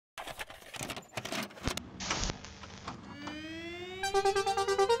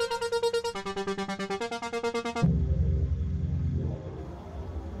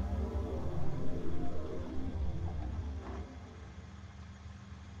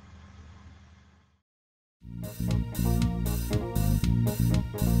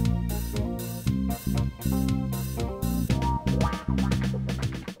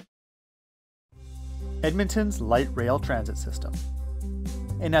Edmonton's light rail transit system.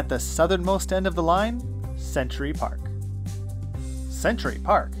 And at the southernmost end of the line, Century Park. Century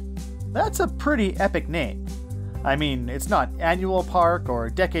Park? That's a pretty epic name. I mean, it's not Annual Park or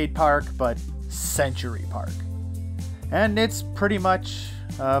Decade Park, but Century Park. And it's pretty much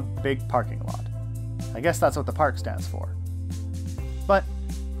a big parking lot. I guess that's what the park stands for. But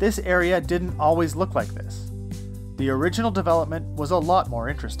this area didn't always look like this. The original development was a lot more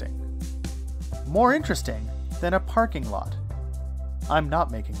interesting. More interesting than a parking lot. I'm not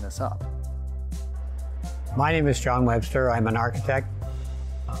making this up. My name is John Webster. I'm an architect.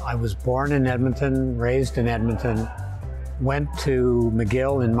 I was born in Edmonton, raised in Edmonton, went to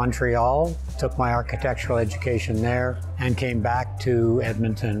McGill in Montreal, took my architectural education there, and came back to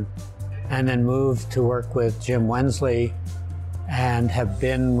Edmonton, and then moved to work with Jim Wensley, and have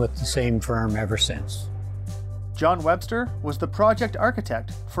been with the same firm ever since. John Webster was the project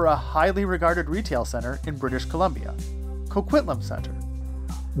architect for a highly regarded retail center in British Columbia, Coquitlam Center.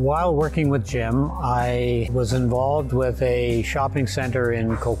 While working with Jim, I was involved with a shopping center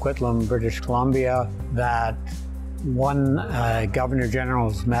in Coquitlam, British Columbia that won a Governor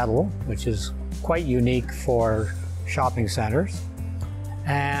General's Medal, which is quite unique for shopping centers.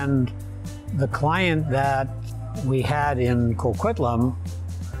 And the client that we had in Coquitlam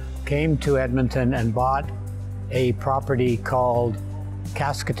came to Edmonton and bought a property called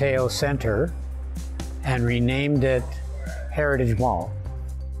Cascateo Center and renamed it Heritage Mall.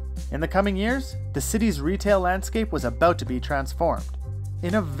 In the coming years, the city's retail landscape was about to be transformed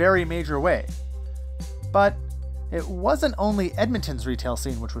in a very major way. But it wasn't only Edmonton's retail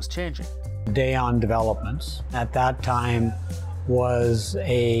scene which was changing. Dayon Developments at that time was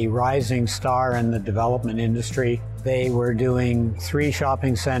a rising star in the development industry. They were doing 3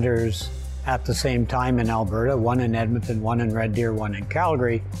 shopping centers at the same time in Alberta, one in Edmonton, one in Red Deer, one in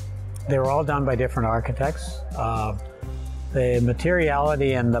Calgary. They were all done by different architects. The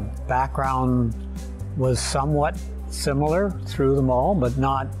materiality and the background was somewhat similar through them all, but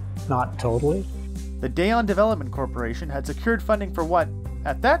not totally. The Dayon Development Corporation had secured funding for what,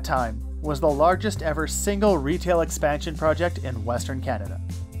 at that time, was the largest ever single retail expansion project in Western Canada.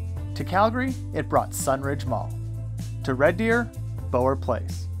 To Calgary, it brought Sunridge Mall. To Red Deer, Bower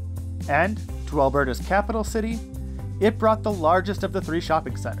Place. And to Alberta's capital city, it brought the largest of the 3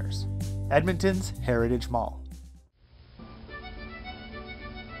 shopping centers, Edmonton's Heritage Mall.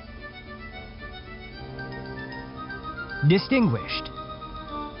 Distinguished,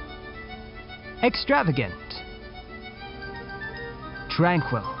 extravagant,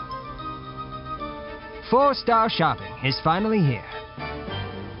 tranquil. 4-star shopping is finally here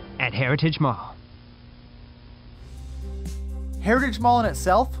at Heritage Mall. Heritage Mall in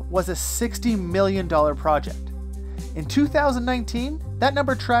itself was a $60 million project. In 2019, that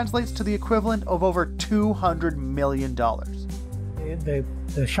number translates to the equivalent of over $200 million.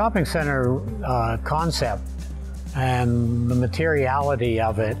 The shopping center concept and the materiality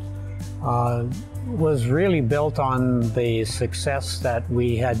of it was really built on the success that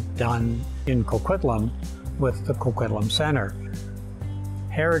we had done in Coquitlam with the Coquitlam Center.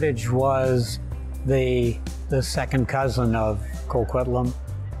 Heritage was the second cousin of Coquitlam.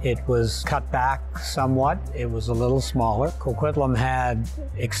 It was cut back somewhat. It was a little smaller. Coquitlam had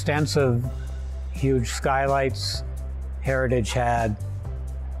extensive, huge skylights. Heritage had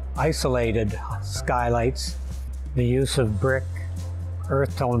isolated skylights. The use of brick,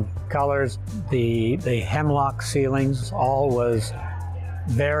 earth tone colors, the hemlock ceilings, all was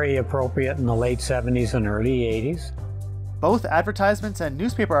very appropriate in the late 70s and early 80s. Both advertisements and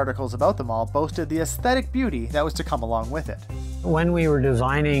newspaper articles about the mall boasted the aesthetic beauty that was to come along with it. When we were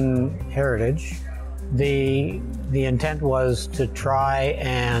designing Heritage, the intent was to try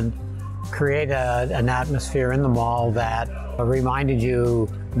and create an atmosphere in the mall that reminded you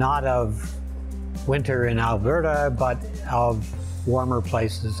not of winter in Alberta, but of warmer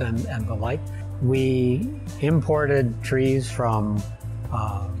places and the like. We imported trees from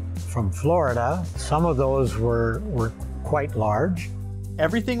Florida. Some of those were quite large.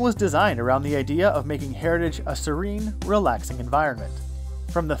 Everything was designed around the idea of making Heritage a serene, relaxing environment.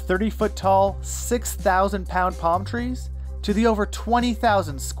 From the 30-foot tall, 6,000-pound palm trees to the over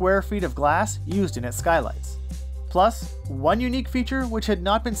 20,000 square feet of glass used in its skylights. Plus, one unique feature which had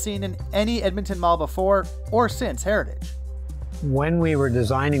not been seen in any Edmonton mall before or since Heritage: when we were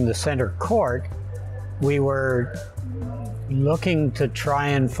designing the center court, we were looking to try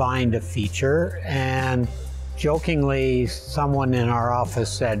and find a feature, and jokingly someone in our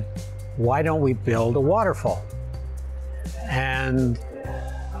office said, why don't we build a waterfall? And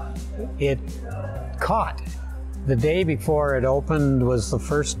it caught. The day before it opened was the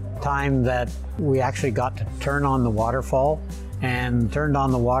first time that we actually got to turn on the waterfall, and turned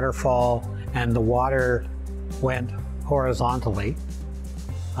on the waterfall and the water went horizontally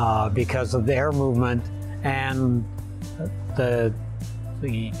because of the air movement and the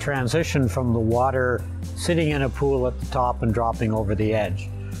transition from the water sitting in a pool at the top and dropping over the edge.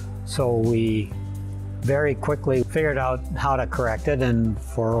 So we very quickly figured out how to correct it, and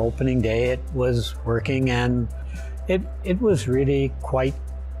for opening day it was working, and it was really quite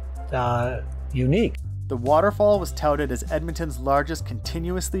unique. The waterfall was touted as Edmonton's largest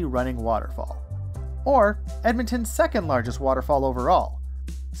continuously running waterfall, or Edmonton's second largest waterfall overall,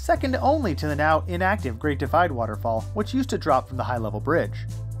 second only to the now inactive Great Divide waterfall, which used to drop from the high-level bridge.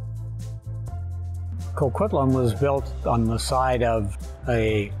 Coquitlam was built on the side of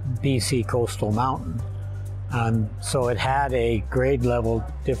a BC coastal mountain, and so it had a grade level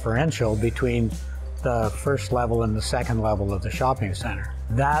differential between the first level and the second level of the shopping center.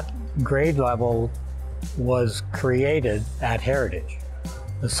 That grade level was created at Heritage.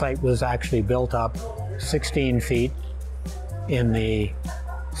 The site was actually built up 16 feet in the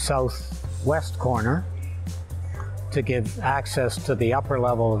southwest corner to give access to the upper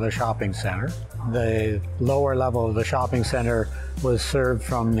level of the shopping center. The lower level of the shopping center was served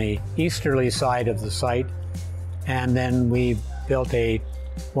from the easterly side of the site, and then we built a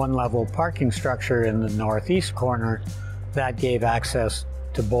one-level parking structure in the northeast corner that gave access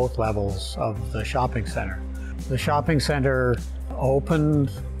to both levels of the shopping center. The shopping center opened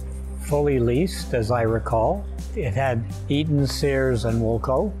fully leased, as I recall. It had Eaton, Sears, and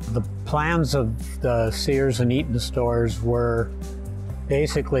Woolco. The plans of the Sears and Eaton stores were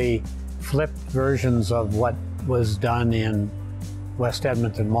basically flipped versions of what was done in West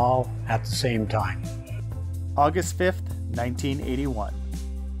Edmonton Mall at the same time. August 5th, 1981.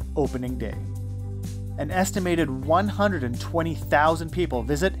 Opening day. An estimated 120,000 people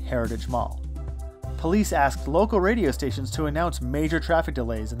visit Heritage Mall. Police asked local radio stations to announce major traffic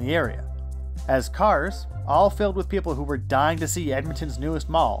delays in the area, as cars, all filled with people who were dying to see Edmonton's newest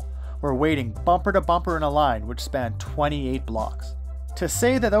mall, were waiting bumper to bumper in a line which spanned 28 blocks. To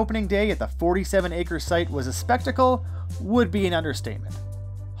say that opening day at the 47-acre site was a spectacle would be an understatement.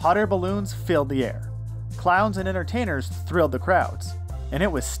 Hot air balloons filled the air. Clowns and entertainers thrilled the crowds, and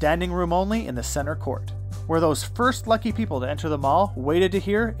it was standing room only in the center court, where those first lucky people to enter the mall waited to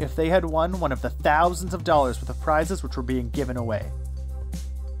hear if they had won one of the thousands of dollars worth of prizes which were being given away.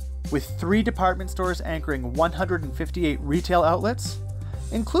 With 3 department stores anchoring 158 retail outlets,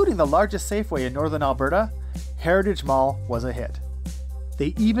 including the largest Safeway in northern Alberta, Heritage Mall was a hit.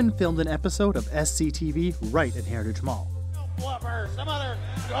 They even filmed an episode of SCTV right at Heritage Mall. Blubber, some other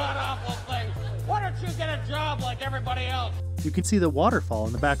god-awful thing. Why don't you get a job like everybody else? You can see the waterfall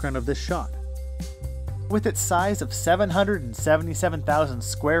in the background of this shot. With its size of 777,000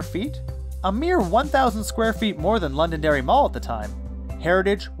 square feet, a mere 1,000 square feet more than Londonderry Mall at the time,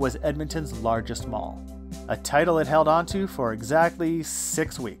 Heritage was Edmonton's largest mall, a title it held onto for exactly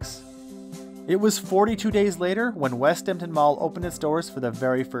 6 weeks. It was 42 days later when West Edmonton Mall opened its doors for the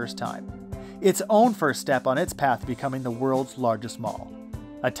very first time, its own first step on its path to becoming the world's largest mall,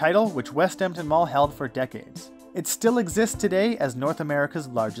 a title which West Edmonton Mall held for decades. It still exists today as North America's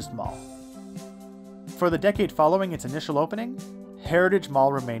largest mall. For the decade following its initial opening, Heritage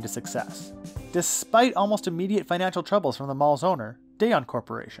Mall remained a success, despite almost immediate financial troubles from the mall's owner, Dayon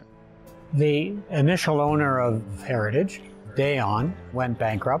Corporation. The initial owner of Heritage, Dayon, went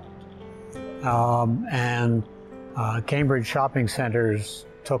bankrupt, and Cambridge Shopping Centers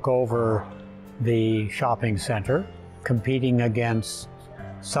took over the shopping center, competing against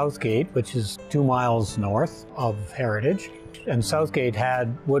Southgate, which is 2 miles north of Heritage. And Southgate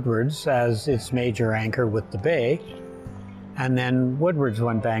had Woodward's as its major anchor with the bay, and then Woodward's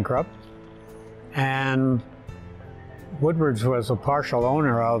went bankrupt, and Woodward's was a partial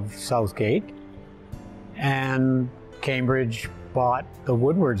owner of Southgate, and Cambridge bought the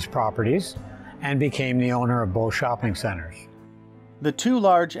Woodward's properties and became the owner of both shopping centers. The 2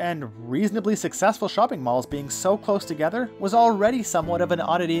 large and reasonably successful shopping malls being so close together was already somewhat of an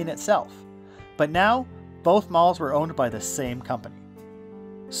oddity in itself, but now both malls were owned by the same company.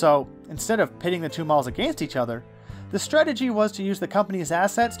 So instead of pitting the 2 malls against each other, the strategy was to use the company's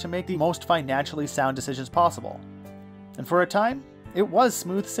assets to make the most financially sound decisions possible. And for a time, it was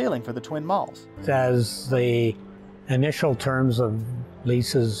smooth sailing for the twin malls. As the initial terms of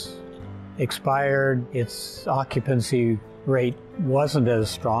leases expired. Its occupancy rate wasn't as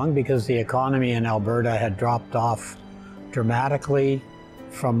strong because the economy in Alberta had dropped off dramatically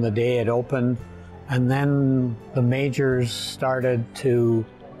from the day it opened. And then the majors started to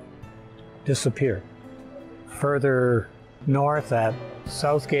disappear. Further north at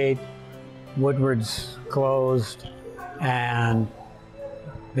Southgate, Woodward's closed, and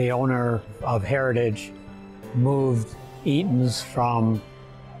the owner of Heritage moved Eaton's from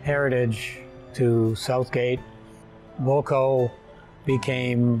Heritage to Southgate. Woolco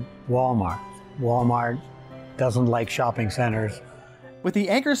became Walmart. Walmart doesn't like shopping centers. With the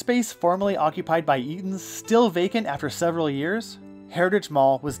anchor space formerly occupied by Eaton's still vacant after several years, Heritage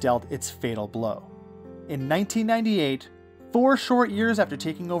Mall was dealt its fatal blow. In 1998, 4 short years after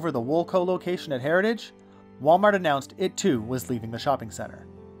taking over the Woolco location at Heritage, Walmart announced it too was leaving the shopping center.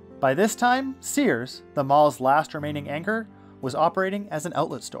 By this time, Sears, the mall's last remaining anchor, was operating as an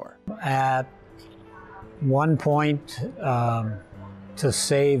outlet store. At one point, to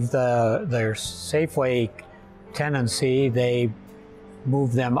save their Safeway tenancy, they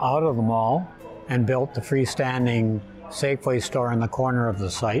moved them out of the mall and built the freestanding Safeway store in the corner of the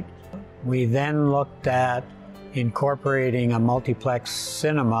site. We then looked at incorporating a multiplex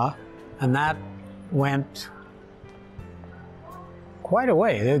cinema, and that went quite a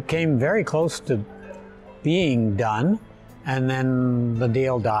way. It came very close to being done, and then the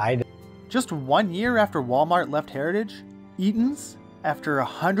deal died. Just 1 year after Walmart left Heritage, Eaton's, after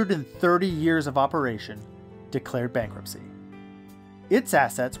 130 years of operation, declared bankruptcy. Its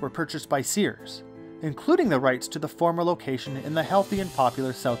assets were purchased by Sears, including the rights to the former location in the healthy and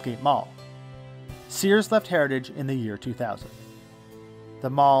popular Southgate Mall. Sears left Heritage in the year 2000. The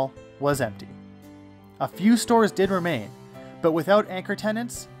mall was empty. A few stores did remain, but without anchor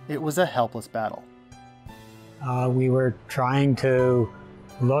tenants, it was a helpless battle. We were trying to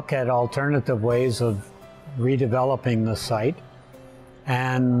look at alternative ways of redeveloping the site,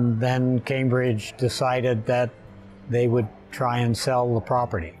 and then Cambridge decided that they would try and sell the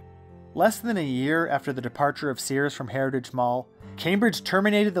property. Less than a year after the departure of Sears from Heritage Mall, Cambridge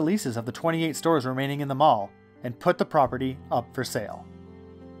terminated the leases of the 28 stores remaining in the mall and put the property up for sale.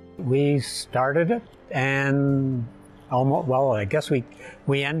 We started it, and I guess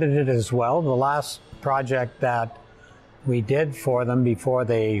we ended it as well. The last project that we did for them before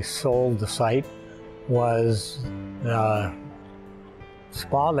they sold the site was the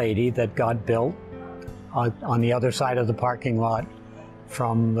Spa Lady that got built on the other side of the parking lot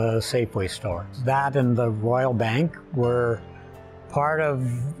from the Safeway store. That and the Royal Bank were part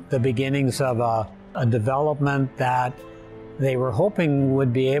of the beginnings of a development that they were hoping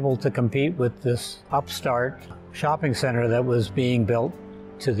would be able to compete with this upstart shopping center that was being built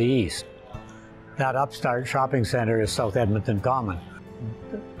to the east. That upstart shopping center is South Edmonton Common.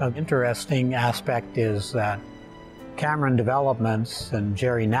 An interesting aspect is that Cameron Developments and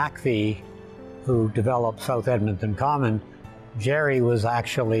Jerry Nakvi, who developed South Edmonton Common, Jerry was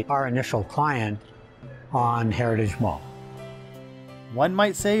actually our initial client on Heritage Mall. One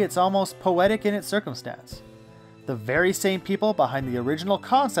might say it's almost poetic in its circumstance. The very same people behind the original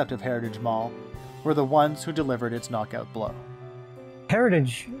concept of Heritage Mall were the ones who delivered its knockout blow.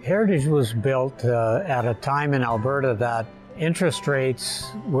 Heritage was built at a time in Alberta that interest rates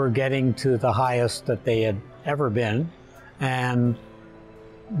were getting to the highest that they had ever been, and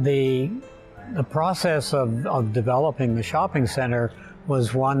the process of developing the shopping center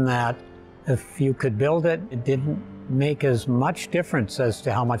was one that if you could build it, it didn't make as much difference as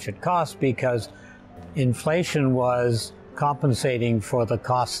to how much it cost, because inflation was compensating for the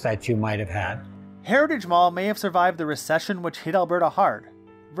costs that you might have had. Heritage Mall may have survived the recession which hit Alberta hard,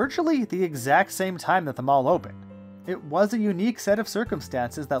 virtually the exact same time that the mall opened. It was a unique set of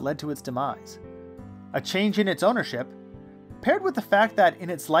circumstances that led to its demise. A change in its ownership, paired with the fact that in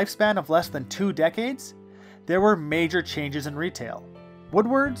its lifespan of less than 2 decades, there were major changes in retail.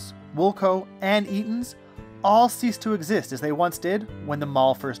 Woodward's, Woolco, and Eaton's all ceased to exist as they once did when the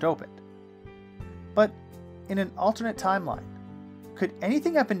mall first opened. But in an alternate timeline, could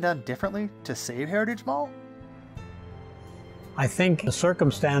anything have been done differently to save Heritage Mall? I think the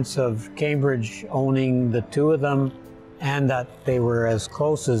circumstance of Cambridge owning the 2 of them and that they were as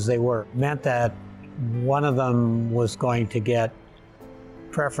close as they were meant that one of them was going to get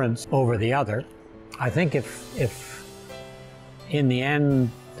preference over the other. I think if in the end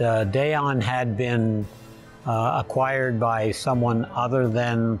Dayon had been acquired by someone other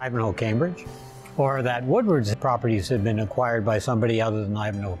than Ivanhoe Cambridge, or that Woodward's properties had been acquired by somebody other than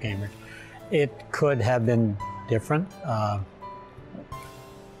Ivanhoe Cambridge, it could have been different.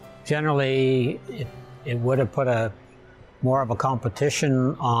 Generally, it would have put a more of a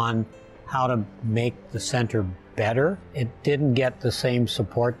competition on how to make the center better. It didn't get the same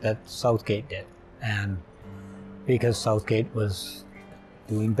support that Southgate did, and because Southgate was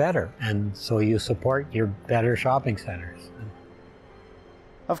doing better, and so you support your better shopping centers.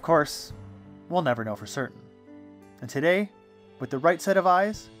 Of course, we'll never know for certain. And today, with the right set of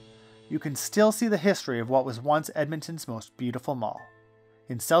eyes, you can still see the history of what was once Edmonton's most beautiful mall.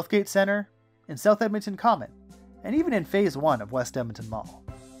 In Southgate Center, in South Edmonton Common, and even in Phase 1 of West Edmonton Mall.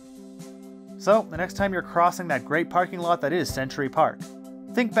 So, the next time you're crossing that great parking lot that is Century Park,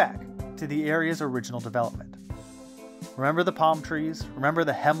 think back to the area's original development. Remember the palm trees, remember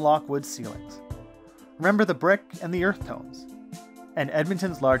the hemlock wood ceilings. Remember the brick and the earth tones, and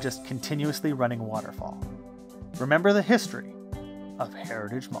Edmonton's largest continuously running waterfall. Remember the history of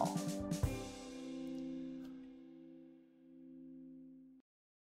Heritage Mall.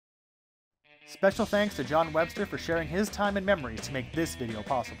 Special thanks to John Webster for sharing his time and memories to make this video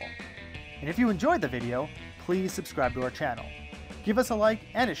possible. And if you enjoyed the video, please subscribe to our channel. Give us a like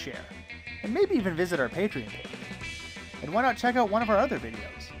and a share, and maybe even visit our Patreon page. And why not check out one of our other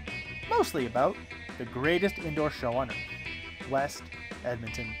videos, mostly about the greatest indoor show on earth, West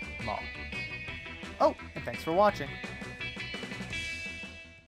Edmonton Mall. Oh, and thanks for watching.